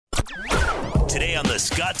Today on the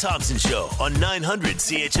Scott Thompson Show on 900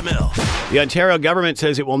 CHML. The Ontario government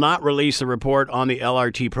says it will not release a report on the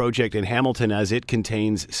LRT project in Hamilton as it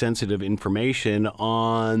contains sensitive information.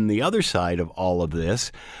 On the other side of all of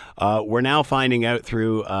this, we're now finding out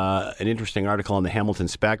through an interesting article on the Hamilton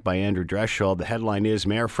Spec by Andrew Dreschel. The headline is,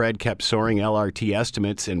 Mayor Fred kept soaring LRT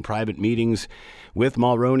estimates in private meetings with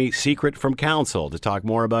Mulroney secret from council. To talk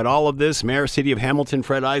more about all of this, Mayor City of Hamilton,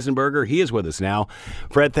 Fred Eisenberger, he is with us now.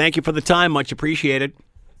 Fred, thank you for the time. Much appreciated.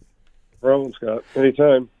 Problem, Scott.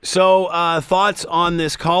 Anytime. So, thoughts on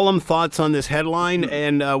this column, thoughts on this headline,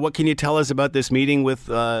 and what can you tell us about this meeting with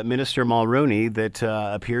Minister Mulroney that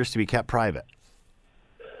appears to be kept private?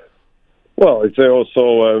 Well, I'd say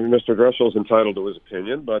also Mr. Dreschel's entitled to his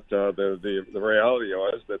opinion, but the reality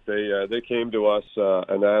was that they came to us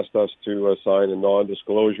and asked us to sign a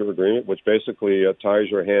non-disclosure agreement, which basically ties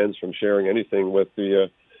your hands from sharing anything with the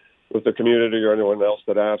community or anyone else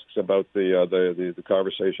that asks about the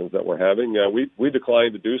conversations that we're having. We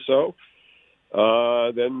declined to do so.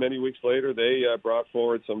 Then many weeks later, they brought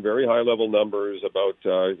forward some very high-level numbers about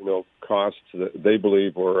costs that they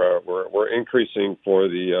believe were increasing for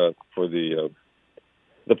the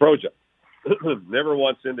project. Never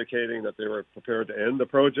once indicating that they were prepared to end the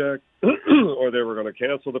project or they were going to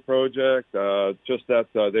cancel the project. Just that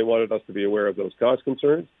they wanted us to be aware of those cost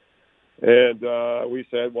concerns. And we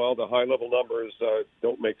said, well, the high-level numbers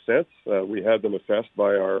don't make sense. We had them assessed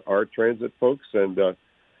by our transit folks, and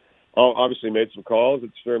obviously made some calls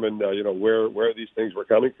and determined, where these things were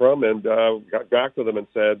coming from, and got back to them and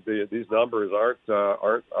said these numbers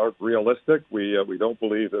aren't realistic. We don't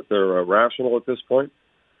believe that they're rational at this point,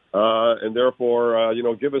 and therefore,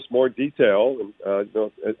 give us more detail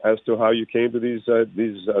as to how you came to these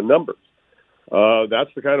numbers. That's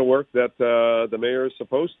the kind of work that the mayor is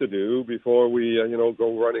supposed to do before we,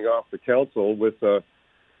 go running off the council with, a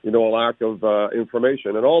lack of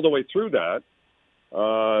information. And all the way through that,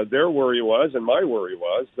 their worry was, and my worry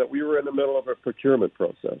was, that we were in the middle of a procurement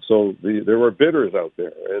process. So there were bidders out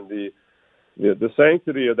there, and the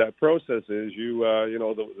sanctity of that process is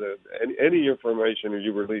any information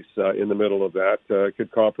you release in the middle of that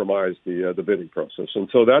could compromise the bidding process. And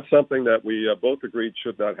so that's something that we both agreed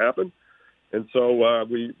should not happen. And so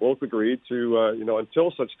we both agreed to,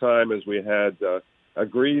 until such time as we had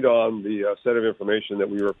agreed on the set of information that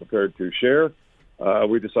we were prepared to share,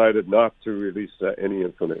 we decided not to release any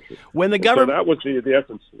information. When the government, so that was the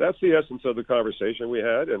essence. That's the essence of the conversation we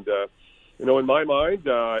had, and in my mind,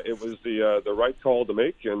 it was the right call to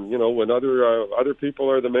make. And when other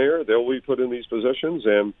people are the mayor, they'll be put in these positions,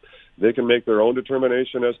 and they can make their own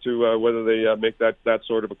determination as to whether they make that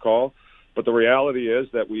sort of a call. But the reality is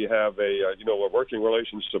that we have a working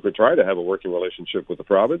relationship. We try to have a working relationship with the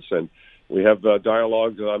province, and we have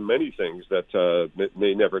dialogues on many things that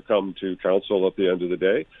may never come to council at the end of the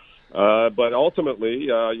day. But ultimately,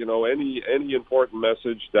 any important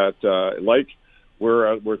message that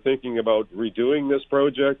we're thinking about redoing this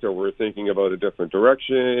project, or we're thinking about a different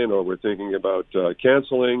direction, or we're thinking about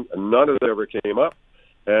canceling, none of it ever came up.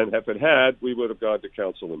 And if it had, we would have gone to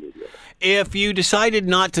council immediately. If you decided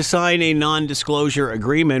not to sign a non-disclosure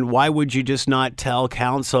agreement, why would you just not tell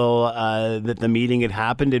council that the meeting had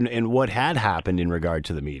happened and what had happened in regard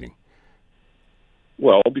to the meeting?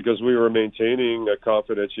 Well, because we were maintaining a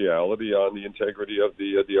confidentiality on the integrity of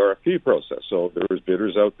the RFP process. So there's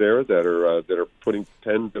bidders out there that are putting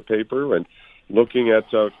pen to paper and looking at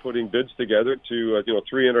putting bids together to,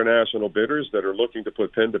 3 international bidders that are looking to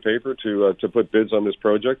put pen to paper to put bids on this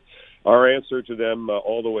project. Our answer to them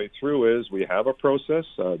all the way through is we have a process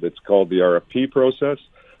that's called the RFP process.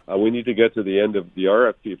 We need to get to the end of the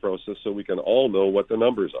RFP process so we can all know what the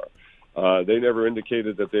numbers are. They never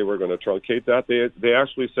indicated that they were going to truncate that. They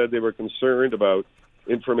actually said they were concerned about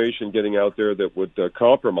information getting out there that would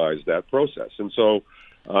compromise that process. And so,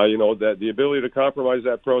 that the ability to compromise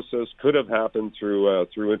that process could have happened through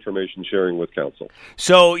information sharing with council.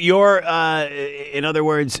 So you're, in other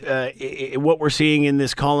words, what we're seeing in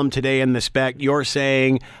this column today in the spec, you're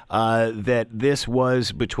saying that this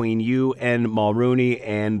was between you and Mulroney,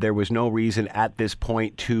 and there was no reason at this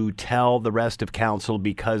point to tell the rest of council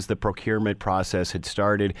because the procurement process had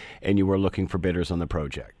started and you were looking for bidders on the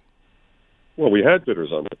project. Well, we had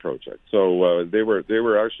bidders on the project, so they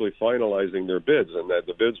were actually finalizing their bids, and that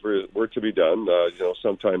the bids were to be done,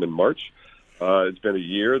 sometime in March. It's been a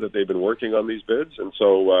year that they've been working on these bids, and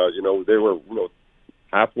so they were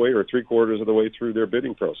halfway or 3/4 of the way through their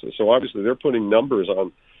bidding process. So obviously, they're putting numbers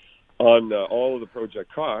on all of the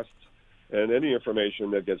project costs, and any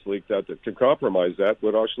information that gets leaked out that could compromise that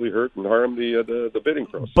would actually hurt and harm the bidding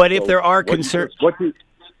process. But if there are concerns.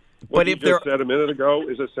 What you just said a minute ago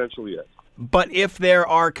is essentially it. But if there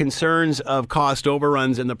are concerns of cost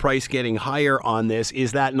overruns and the price getting higher on this,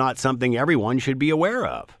 is that not something everyone should be aware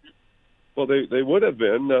of? Well, they would have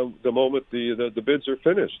been the moment the bids are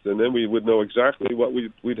finished, and then we would know exactly what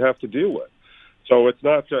we'd have to deal with. So it's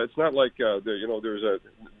not like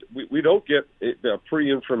we don't get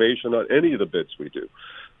pre-information on any of the bids we do.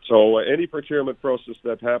 So any procurement process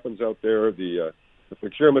that happens out there, the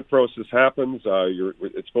procurement process happens.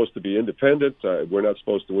 It's supposed to be independent. We're not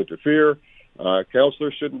supposed to interfere.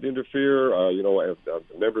 Councillors shouldn't interfere.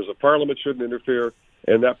 Members of Parliament shouldn't interfere.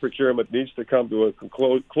 And that procurement needs to come to a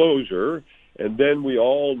closure. And then we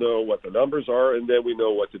all know what the numbers are, and then we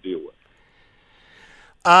know what to deal with.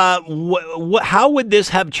 How would this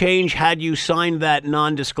have changed had you signed that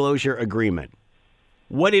non-disclosure agreement?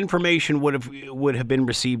 What information would have been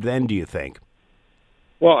received then, do you think?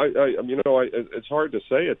 Well, it's hard to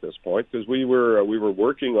say at this point because we were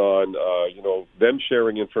working on them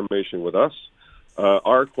sharing information with us,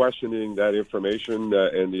 our questioning that information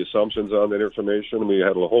and the assumptions on that information. We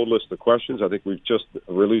had a whole list of questions. I think we've just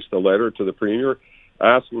released a letter to the Premier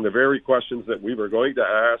asking the very questions that we were going to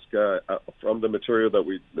ask from the material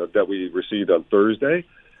that we received on Thursday.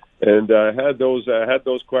 And had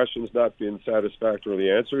those questions not been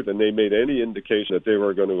satisfactorily answered, and they made any indication that they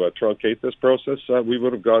were going to truncate this process, we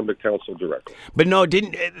would have gone to council directly. But no,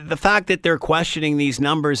 didn't the fact that they're questioning these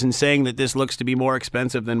numbers and saying that this looks to be more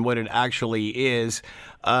expensive than what it actually is?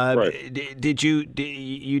 Right.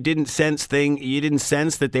 You didn't sense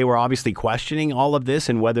that they were obviously questioning all of this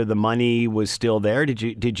and whether the money was still there?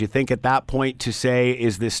 Did you think at that point to say,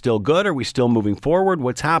 is this still good? Are we still moving forward?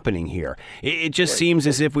 What's happening here? It just seems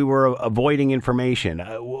as if we were avoiding information.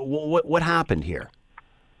 What happened here?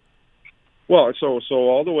 Well, so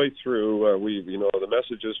all the way through, the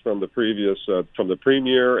messages from the previous, from the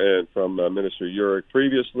Premier and from Minister Urick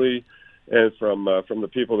previously, and from the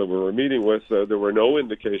people that we were meeting with, there were no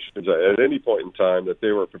indications at any point in time that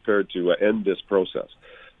they were prepared to end this process.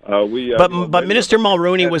 But Minister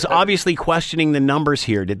Mulroney was obviously questioning the numbers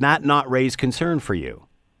here. Did that not raise concern for you?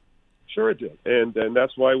 Sure, it did, and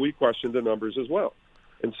that's why we questioned the numbers as well.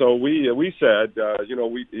 And so we said,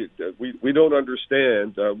 we don't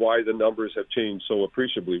understand why the numbers have changed so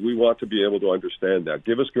appreciably. We want to be able to understand that.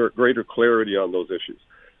 Give us greater clarity on those issues.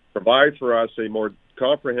 Provide for us a more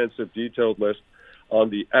comprehensive, detailed list on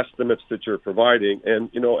the estimates that you're providing.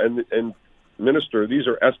 And Minister, these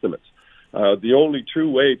are estimates. The only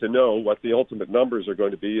true way to know what the ultimate numbers are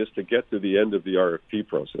going to be is to get to the end of the RFP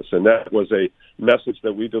process, and that was a message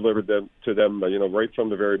that we delivered to them, right from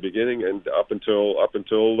the very beginning and up until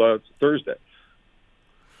Thursday.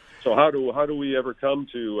 So how do we ever come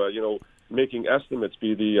to making estimates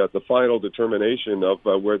be the final determination of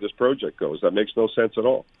where this project goes? That makes no sense at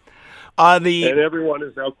all. And everyone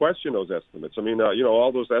has now questioned those estimates. I mean,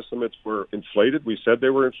 all those estimates were inflated. We said they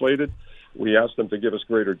were inflated. We asked them to give us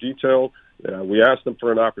greater detail. We asked them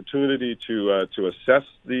for an opportunity to assess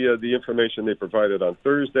the information they provided on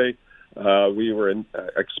Thursday. We were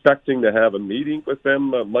expecting to have a meeting with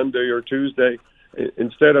them Monday or Tuesday.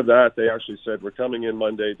 Instead of that, they actually said, we're coming in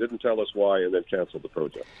Monday, didn't tell us why, and then canceled the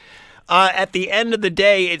project. At the end of the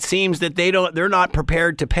day, it seems that they're not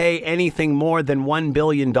prepared to pay anything more than $1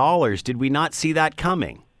 billion. Did we not see that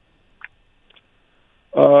coming?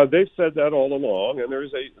 They've said that all along, and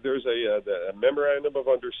there's a memorandum of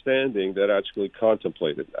understanding that actually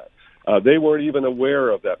contemplated that. They weren't even aware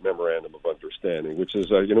of that memorandum of understanding, which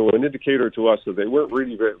is an indicator to us that they weren't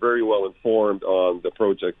really very well informed on the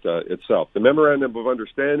project itself. The memorandum of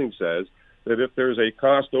understanding says that if there's a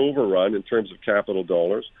cost overrun in terms of capital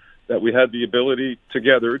dollars, that we had the ability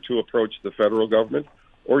together to approach the federal government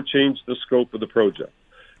or change the scope of the project.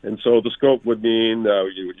 And so the scope would mean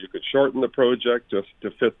you could shorten the project to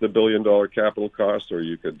fit the $1 billion capital cost, or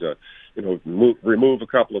you could remove a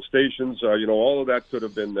couple of stations. All of that could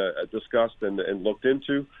have been discussed and looked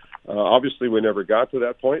into. Obviously, we never got to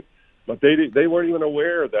that point, but they weren't even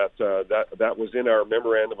aware that was in our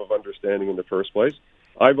memorandum of understanding in the first place.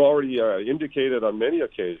 I've already indicated on many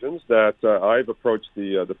occasions that I've approached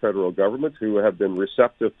the federal government, who have been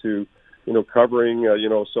receptive to covering,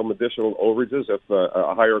 some additional overages if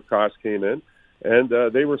a higher cost came in. And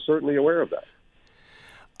they were certainly aware of that.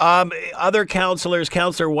 Other councillors,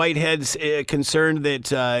 Councillor Whitehead's concerned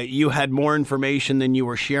that you had more information than you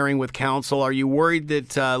were sharing with council. Are you worried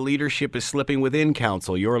that leadership is slipping within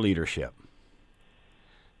council, your leadership?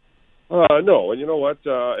 No, and you know what?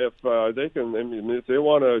 If they can, if they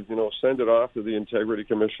want to, send it off to the Integrity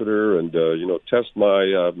Commissioner and test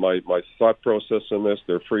my thought process in this,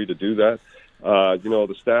 they're free to do that.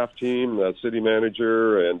 The staff team, the city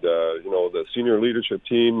manager, and the senior leadership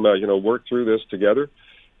team, worked through this together.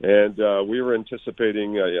 And we were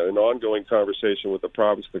anticipating an ongoing conversation with the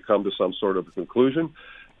province to come to some sort of conclusion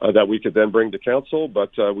that we could then bring to council,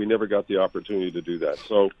 but we never got the opportunity to do that.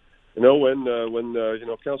 So, when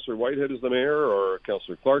Councillor Whitehead is the mayor or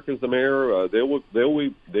Councillor Clark is the mayor, they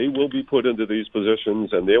will be put into these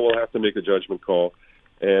positions, and they will have to make a judgment call.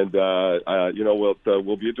 And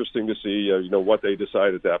will be interesting to see what they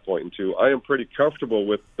decide at that point. And two, I am pretty comfortable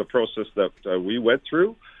with the process that we went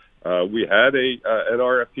through. We had an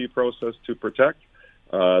RFP process to protect.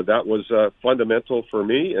 That was fundamental for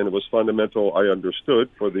me, and it was fundamental, I understood,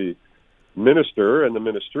 for the minister and the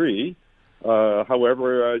ministry.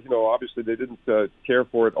 However, obviously they didn't care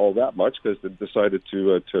for it all that much because they decided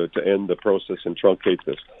to end the process and truncate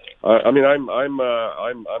this. I'm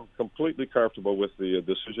completely comfortable with the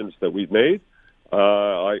decisions that we've made.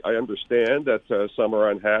 I understand that some are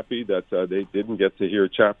unhappy that they didn't get to hear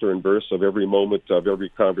chapter and verse of every moment of every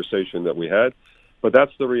conversation that we had. But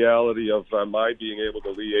that's the reality of my being able to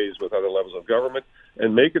liaise with other levels of government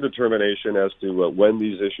and make a determination as to when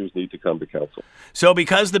these issues need to come to council. So,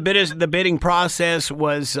 because the bidding process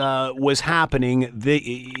was happening,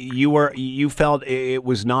 you felt it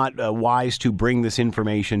was not wise to bring this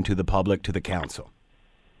information to the public, to the council.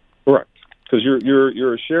 Correct, because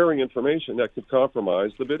you're sharing information that could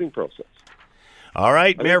compromise the bidding process. All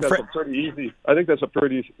right, Mayor Fred. I think that's a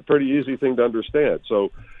pretty easy thing to understand.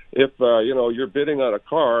 So, if you're bidding on a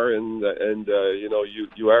car and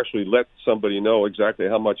you actually let somebody know exactly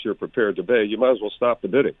how much you're prepared to pay, you might as well stop the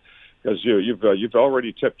bidding because you've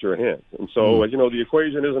already tipped your hand. And so the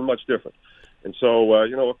equation isn't much different. And so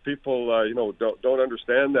if people don't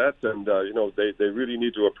understand that, and they really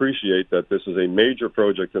need to appreciate that this is a major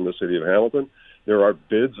project in the city of Hamilton. There are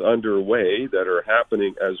bids underway that are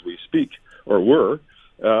happening as we speak, or were,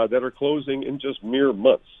 that are closing in just mere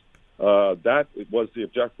months. That was the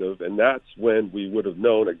objective, and that's when we would have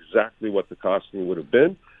known exactly what the costing would have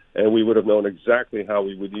been, and we would have known exactly how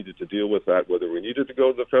we would needed to deal with that, whether we needed to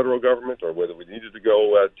go to the federal government or whether we needed to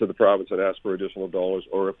go to the province and ask for additional dollars,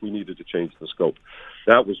 or if we needed to change the scope.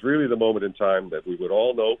 That was really the moment in time that we would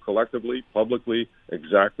all know collectively, publicly,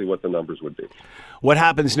 exactly what the numbers would be. What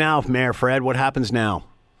happens now, Mayor Fred? What happens now?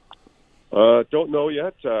 Don't know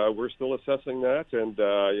yet. We're still assessing that, and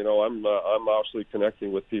I'm obviously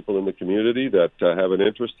connecting with people in the community that have an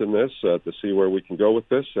interest in this to see where we can go with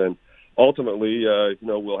this. And ultimately,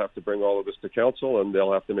 we'll have to bring all of this to council, and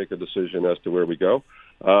they'll have to make a decision as to where we go.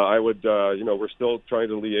 We're still trying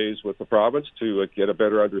to liaise with the province to get a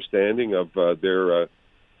better understanding of their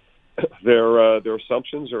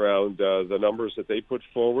assumptions around the numbers that they put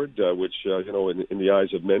forward, which in the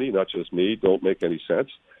eyes of many, not just me, don't make any sense.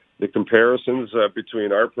 The comparisons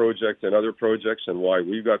between our project and other projects and why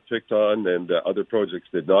we got picked on and other projects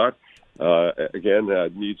did not,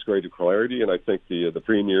 needs greater clarity, and I think the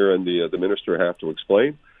Premier and the Minister have to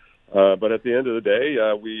explain. But at the end of the day,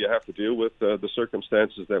 we have to deal with the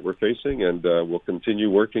circumstances that we're facing, and we'll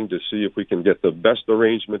continue working to see if we can get the best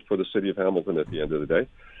arrangement for the City of Hamilton at the end of the day.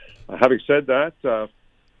 Having said that,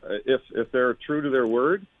 if they're true to their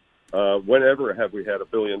word, whenever have we had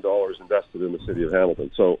 $1 billion invested in the city of Hamilton?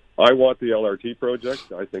 So I want the LRT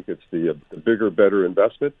project. I think it's the bigger, better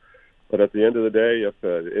investment. But at the end of the day, if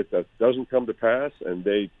that doesn't come to pass and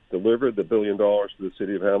they deliver the $1 billion to the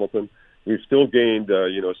city of Hamilton, we've still gained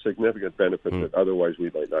significant benefits that otherwise we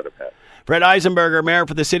might not have had. Fred Eisenberger, Mayor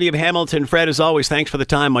for the city of Hamilton. Fred, as always, thanks for the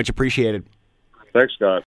time. Much appreciated. Thanks,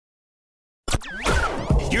 Scott.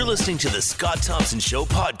 You're listening to the Scott Thompson Show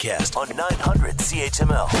podcast on 900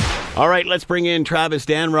 CHML. All right, let's bring in Travis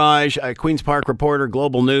Dhanraj, Queen's Park reporter,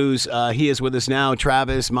 Global News. He is with us now.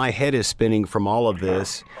 Travis, my head is spinning from all of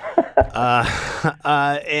this.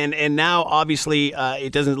 And now, obviously,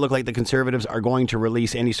 it doesn't look like the Conservatives are going to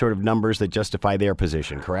release any sort of numbers that justify their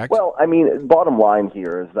position, correct? Well, bottom line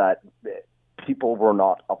here is that people were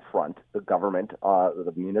not upfront. The government,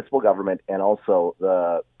 the municipal government, and also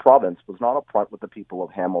the province was not upfront with the people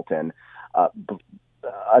of Hamilton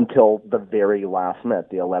until the very last minute,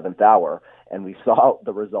 the 11th hour. And we saw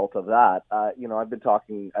the result of that.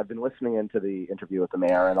 I've been listening into the interview with the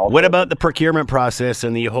mayor. And also, what about the procurement process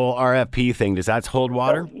and the whole RFP thing? Does that hold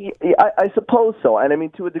water? I suppose so.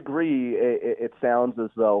 And to a degree, it sounds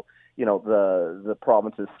as though the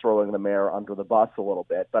province is throwing the mayor under the bus a little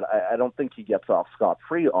bit, but I don't think he gets off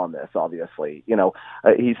scot-free on this, obviously.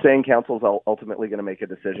 He's saying council's ultimately going to make a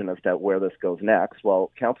decision as to where this goes next. Well,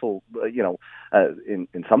 council, in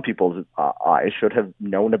some people's eyes, should have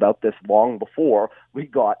known about this long before we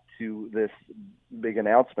got to this big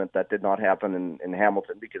announcement that did not happen in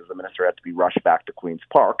Hamilton because the minister had to be rushed back to Queen's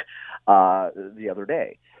Park the other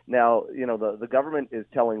day. Now, the government is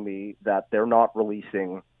telling me that they're not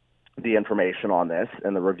releasing the information on this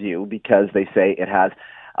and the review because they say it has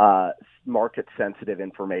market-sensitive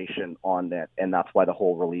information on it, and that's why the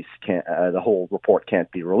whole report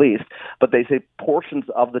can't be released. But they say portions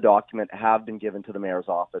of the document have been given to the mayor's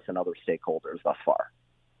office and other stakeholders thus far.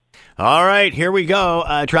 All right, here we go.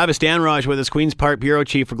 Travis Dhanraj with us, Queen's Park Bureau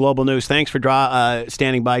Chief for Global News. Thanks for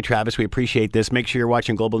standing by, Travis. We appreciate this. Make sure you're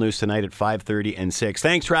watching Global News tonight at 5:30 and 6.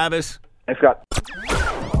 Thanks, Travis. Thanks, Scott.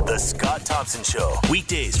 The Scott Thompson Show,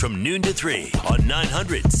 weekdays from noon to 3 on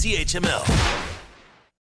 900 CHML.